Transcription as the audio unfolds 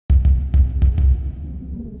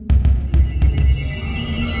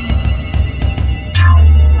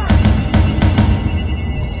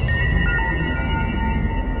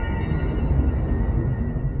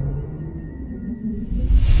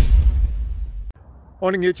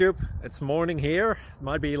Morning YouTube, it's morning here. It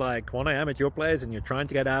might be like 1 a.m. at your place and you're trying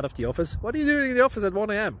to get out of the office. What are you doing in the office at 1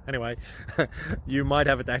 a.m? Anyway, you might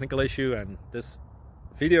have a technical issue and this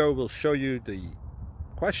video will show you the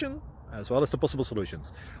question as well as the possible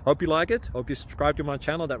solutions. Hope you like it, hope you subscribe to my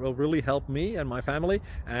channel. That will really help me and my family,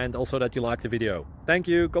 and also that you like the video. Thank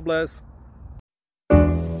you, God bless.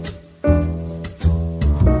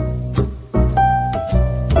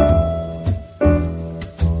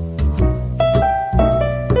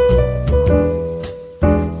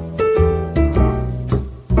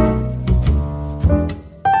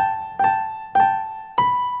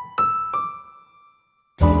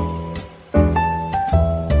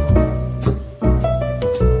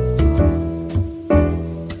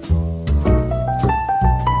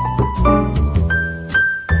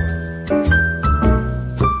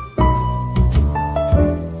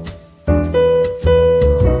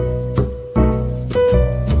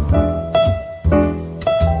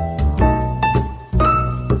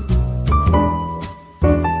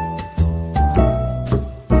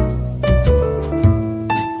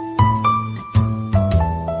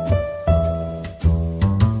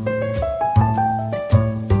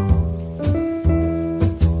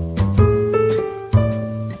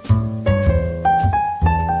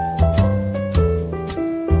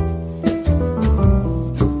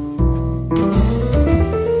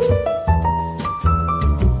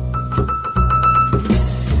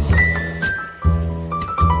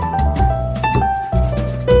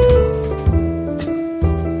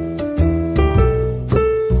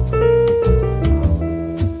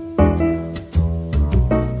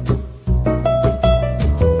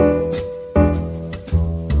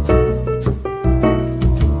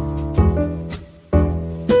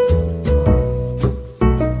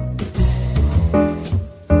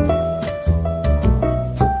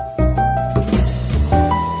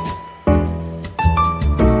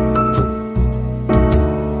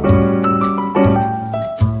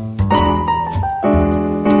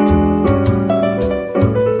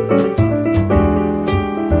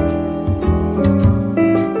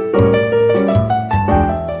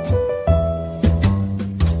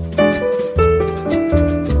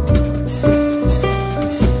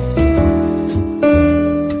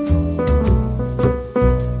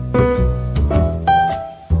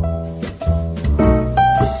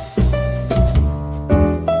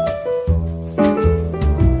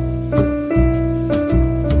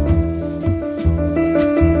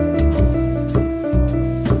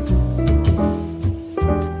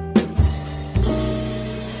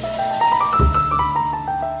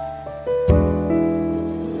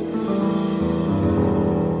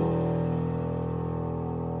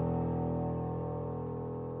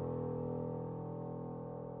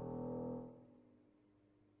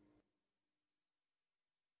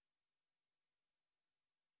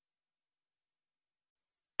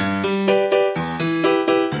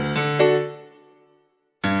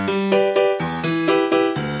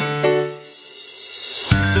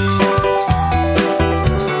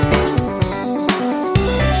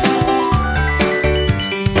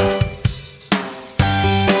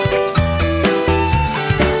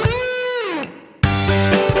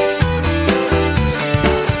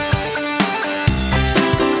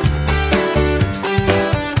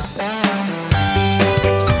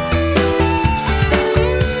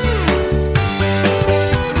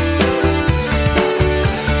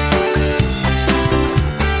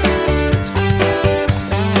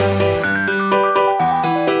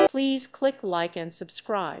 Please click like and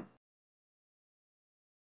subscribe.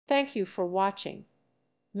 Thank you for watching.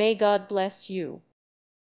 May God bless you.